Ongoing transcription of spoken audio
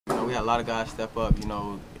we had a lot of guys step up,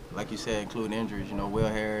 like you said, including injuries. Will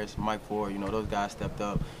Harris, Mike Ford, those guys stepped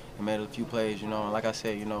up and made a few plays, and like I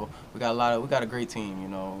said, we got a great team,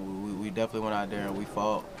 we definitely went out there and we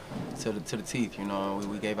fought to the teeth,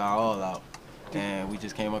 we gave our all out. And we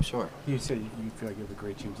just came up short. You said you feel like you have a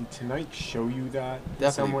great team. Did tonight show you that in Definitely,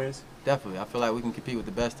 some ways? Definitely. I feel like we can compete with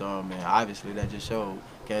the best of them, and obviously that just showed.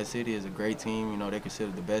 Kansas City is a great team. They're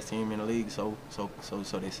considered the best team in the league, so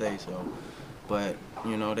they say. So, but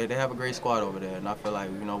they have a great squad over there, and I feel like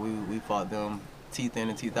we fought them teeth in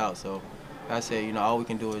and teeth out. So, like I said, all we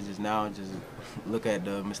can do is just look at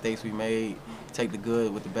the mistakes we made, take the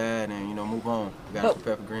good with the bad, and move on. We got to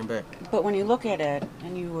prepare for Green Bay. But when you look at it,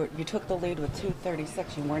 and you took the lead with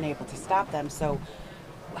 2:36, you weren't able to stop them. So,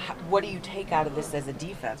 what do you take out of this as a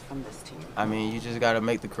defense from this team? I mean, you just got to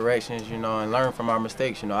make the corrections, and learn from our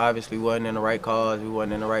mistakes. Obviously we wasn't in the right cause, we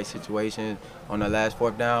wasn't in the right situation on the last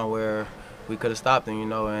fourth down where we could have stopped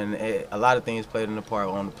them, and a lot of things played in the part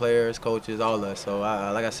on the players, coaches, all of us. So,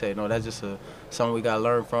 like I said, that's just something we got to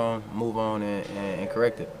learn from, move on, and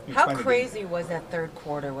correct it. How crazy was that third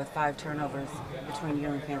quarter with 5 turnovers between you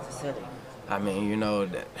and Kansas City? I mean,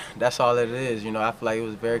 that's all it is. I feel like it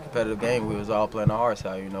was a very competitive game. We was all playing our hearts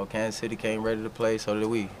out. Kansas City came ready to play, so did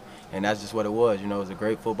we. And that's just what it was. It was a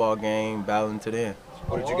great football game, battling to the end.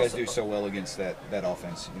 What did you guys do so well against that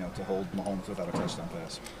offense, to hold Mahomes without a touchdown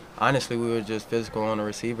pass? Honestly, we were just physical on the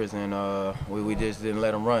receivers, and we just didn't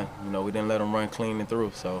let them run. We didn't let them run clean and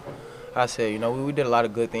through. So I said, we did a lot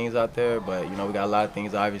of good things out there, but, we got a lot of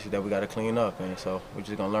things, obviously, that we got to clean up. And so we're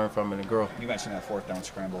just going to learn from it and grow. You mentioned that fourth down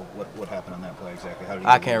scramble. What happened on that play exactly? How did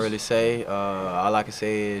I can't really say. All I can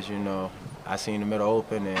say is, I seen the middle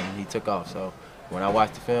open, and he took off. So when I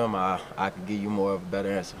watched the film, I could give you more of a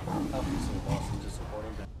better answer.